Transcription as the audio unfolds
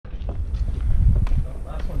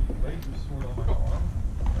sword on my arm.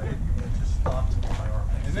 Right? It just stopped my arm.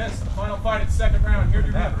 And this, the final fight at second round. Here to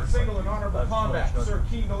meet the single and honorable combat, Sir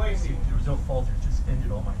Kean de Lacy. There was no fault, it just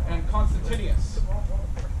ended on my arm. And Constantinius.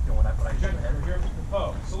 You know, when I hit your head, Here to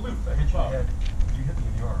Crapaud. Salute. I hit your head, you hit me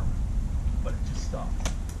in the arm, but it just stopped.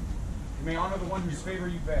 You may honor the one whose favor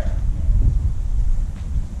you bear.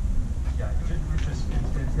 Yeah, it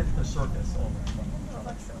hit the surface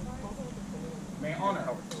only. May honor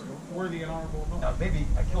worthy and honorable opponent. Now, maybe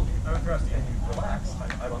I killed you, and you relaxed.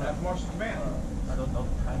 I don't know. That's martial command. I don't know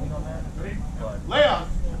the timing on that. But Lay on!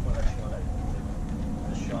 when I shot it,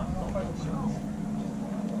 the shot fell by the surface.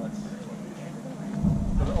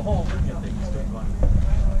 The whole Olympian thing is still running.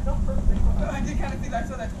 I did kind of think I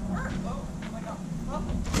saw that. Oh, my God.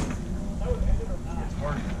 It's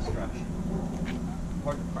hard to stretch.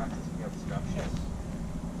 Hard to practice if you have stretches.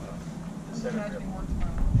 The center grip.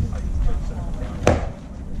 I just put the center grip down.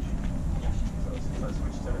 So since I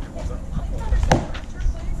switched center grip, it's up.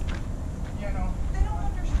 Yeah, no. They don't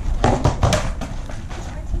understand.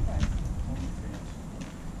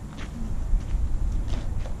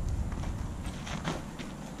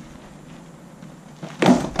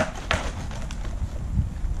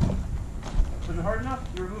 Was it hard enough?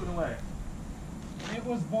 You were moving away. It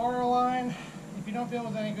was borderline. If you don't feel it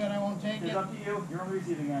was any good, I won't take It's it. up to you. You're on the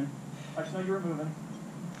receiving end. I just know you were moving.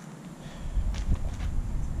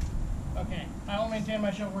 Okay, I will maintain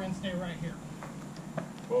my shoulder and stay right here.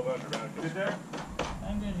 Well done, Germanicus. Good there?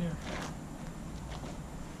 I'm good here.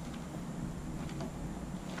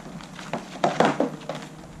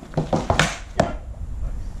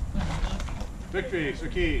 Victory, Sir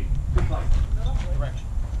Kean. Good fight. Direction.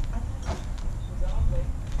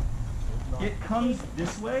 It comes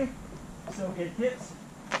this way, so it hits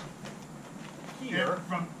here.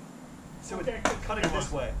 So it's cutting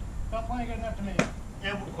this way. Felt plenty good enough to me.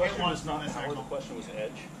 The question was not power, the question was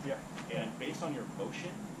edge. Yeah. And based on your motion,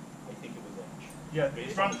 I think it was edge. Yeah.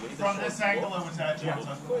 Based on the way the From this shot angle, looked, it was edge. Yeah.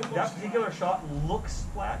 That particular shot looks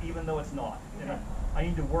flat, even though it's not. And I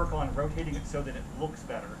need to work on rotating it so that it looks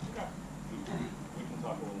better. we can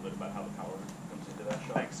talk a little bit about how the power comes into that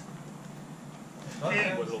shot. Thanks. What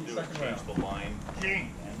it'll do is change the line.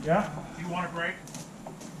 King, Yeah? do you want a break?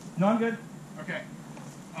 No, I'm good. Okay.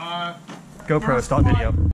 GoPro, stop video.